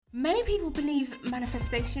Many people believe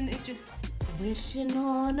manifestation is just wishing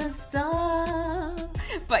on a star,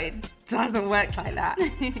 but it doesn't work like that.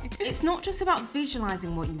 It's not just about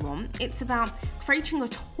visualizing what you want, it's about creating a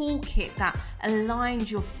toolkit that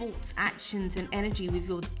aligns your thoughts, actions, and energy with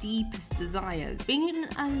your deepest desires. Being in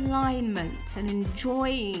alignment and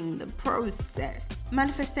enjoying the process.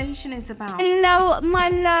 Manifestation is about... Hello, my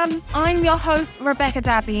loves. I'm your host, Rebecca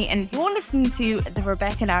Dabby, and you're listening to The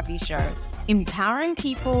Rebecca Dabby Show, empowering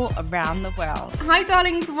people around the world. Hi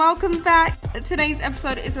darlings, welcome back. Today's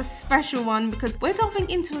episode is a special one because we're delving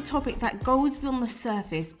into a topic that goes beyond the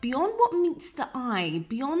surface, beyond what meets the eye,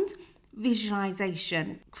 beyond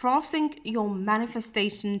visualization, crafting your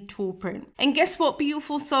manifestation toolkit. And guess what,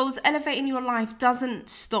 beautiful souls? Elevating your life doesn't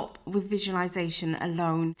stop with visualization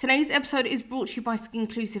alone. Today's episode is brought to you by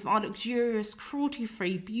Skinclusive, our luxurious,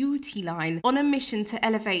 cruelty-free beauty line on a mission to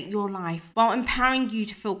elevate your life while empowering you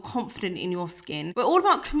to feel confident in your skin. We're all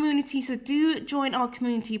about community, so do join our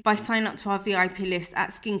community by signing up to our VIP list at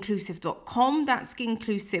skinclusive.com. That's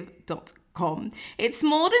skinclusive.com. It's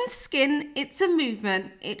more than skin, it's a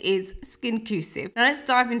movement. It is Skinclusive. Now let's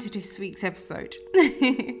dive into this week's episode.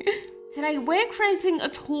 Today we're creating a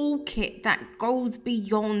toolkit that goes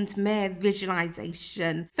beyond mere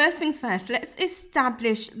visualization. First things first, let's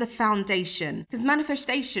establish the foundation, because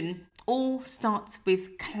manifestation all starts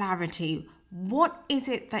with clarity. What is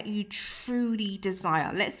it that you truly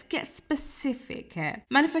desire? Let's get specific here.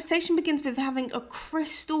 Manifestation begins with having a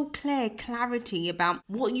crystal clear clarity about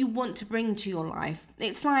what you want to bring to your life.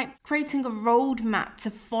 It's like creating a roadmap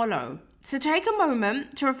to follow. So take a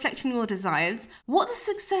moment to reflect on your desires. What does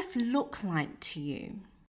success look like to you?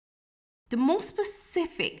 The more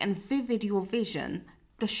specific and vivid your vision,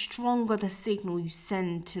 the stronger the signal you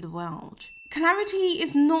send to the world. Clarity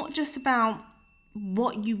is not just about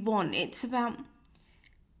what you want, it's about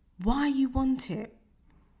why you want it.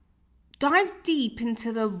 Dive deep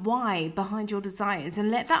into the why behind your desires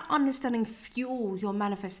and let that understanding fuel your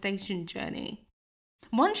manifestation journey.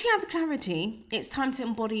 Once you have clarity, it's time to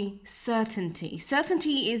embody certainty.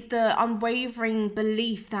 Certainty is the unwavering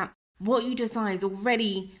belief that what you desire is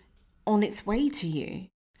already on its way to you.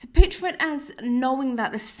 So picture it as knowing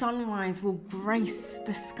that the sunrise will grace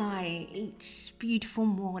the sky each beautiful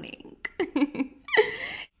morning.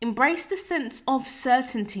 Embrace the sense of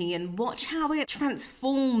certainty and watch how it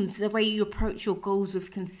transforms the way you approach your goals with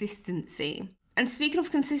consistency. And speaking of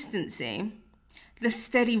consistency, the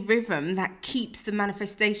steady rhythm that keeps the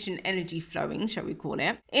manifestation energy flowing, shall we call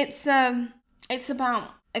it? It's about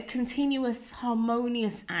a continuous,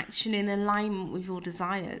 harmonious action in alignment with your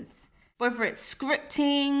desires. Whether it's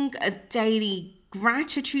scripting, a daily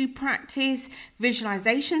gratitude practice,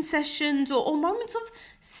 visualization sessions, or moments of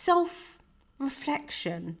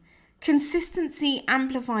self-reflection, consistency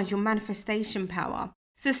amplifies your manifestation power.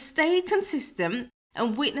 So stay consistent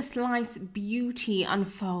and witness life's beauty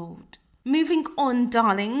unfold. Moving on,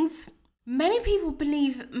 darlings. Many people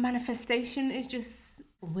believe manifestation is just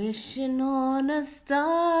wishing on a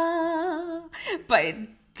star, but it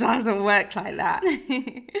doesn't work like that.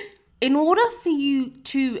 In order for you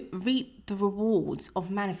to reap the rewards of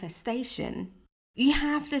manifestation, you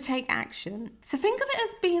have to take action. So think of it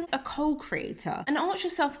as being a co-creator and ask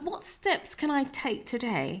yourself, what steps can I take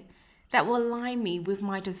today that will align me with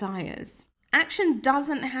my desires? Action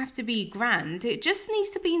doesn't have to be grand. It just needs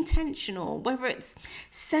to be intentional, whether it's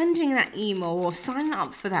sending that email or signing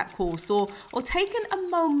up for that course or taking a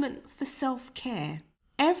moment for self-care.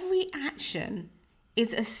 Every action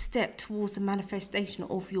is a step towards the manifestation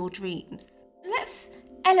of your dreams. Let's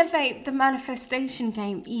elevate the manifestation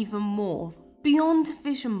game even more, beyond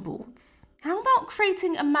vision boards. How about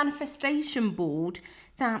creating a manifestation board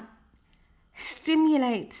that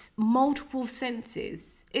stimulates multiple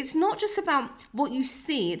senses? It's not just about what you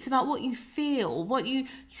see, it's about what you feel, what you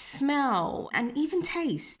smell, and even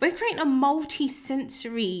taste. We're creating a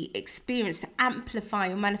multi-sensory experience to amplify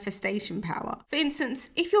your manifestation power. For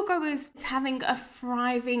instance, if your goal is having a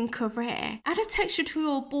thriving career, add a texture to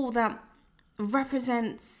your board that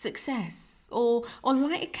represents success. Or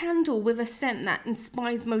light a candle with a scent that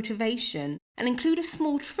inspires motivation, and include a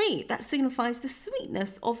small treat that signifies the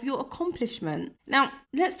sweetness of your accomplishment. Now,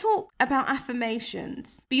 let's talk about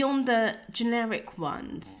affirmations beyond the generic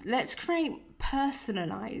ones. Let's create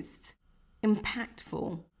personalized,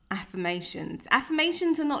 impactful affirmations.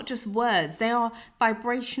 Affirmations are not just words, they are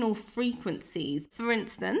vibrational frequencies. For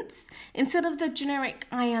instance, instead of the generic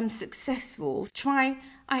I am successful, try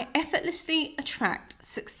I effortlessly attract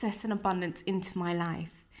success and abundance into my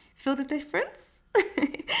life. Feel the difference?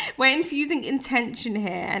 We're infusing intention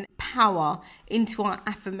here and power into our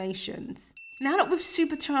affirmations. Now that we've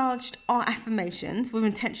supercharged our affirmations with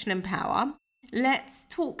intention and power, let's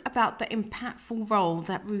talk about the impactful role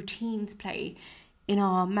that routines play in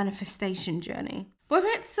our manifestation journey. Whether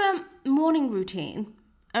it's a morning routine,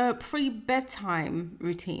 a pre-bedtime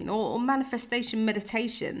routine, or manifestation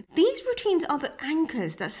meditation, these routines are the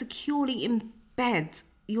anchors that securely embed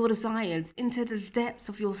your desires into the depths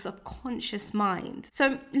of your subconscious mind.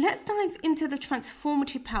 So let's dive into the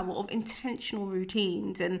transformative power of intentional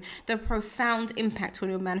routines and the profound impact on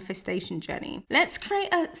your manifestation journey. Let's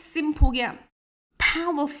create a simple yet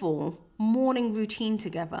powerful morning routine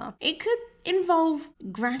together. It could involve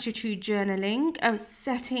gratitude journaling,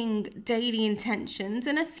 setting daily intentions,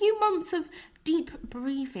 and a few moments of deep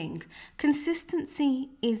breathing.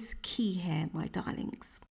 Consistency is key here, my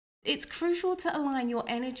darlings. It's crucial to align your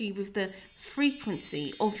energy with the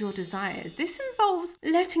frequency of your desires. This involves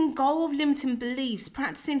letting go of limiting beliefs,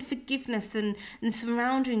 practicing forgiveness, and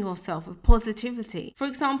surrounding yourself with positivity. For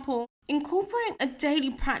example, incorporating a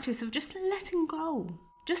daily practice of just letting go.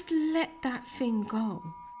 Just let that thing go.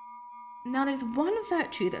 Now, there's one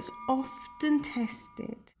virtue that's often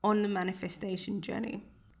tested on the manifestation journey: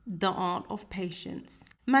 the art of patience.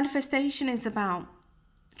 Manifestation is about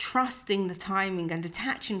trusting the timing and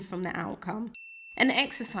detaching from the outcome. An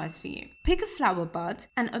exercise for you: pick a flower bud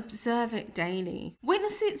and observe it daily.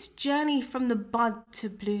 Witness its journey from the bud to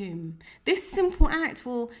bloom. This simple act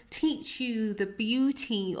will teach you the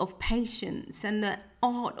beauty of patience and the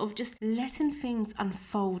art of just letting things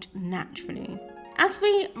unfold naturally. As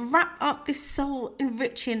we wrap up this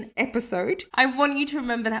soul-enriching episode, I want you to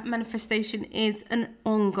remember that manifestation is an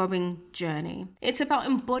ongoing journey. It's about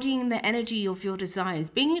embodying the energy of your desires,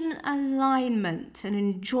 being in alignment and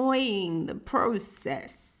enjoying the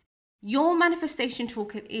process. Your manifestation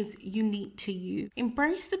toolkit is unique to you.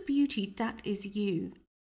 Embrace the beauty that is you.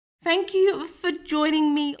 Thank you for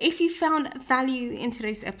joining me. If you found value in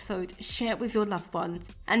today's episode, share it with your loved ones.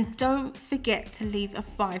 And don't forget to leave a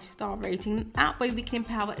 5-star rating. That way we can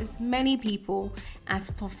empower as many people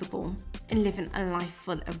as possible in living a life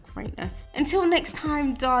full of greatness. Until next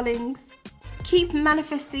time, darlings, keep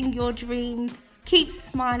manifesting your dreams, keep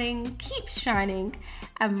smiling, keep shining,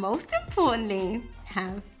 and most importantly,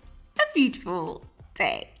 have a beautiful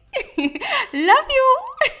day. Love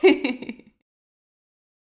you.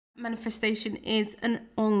 Manifestation is an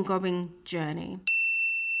ongoing journey.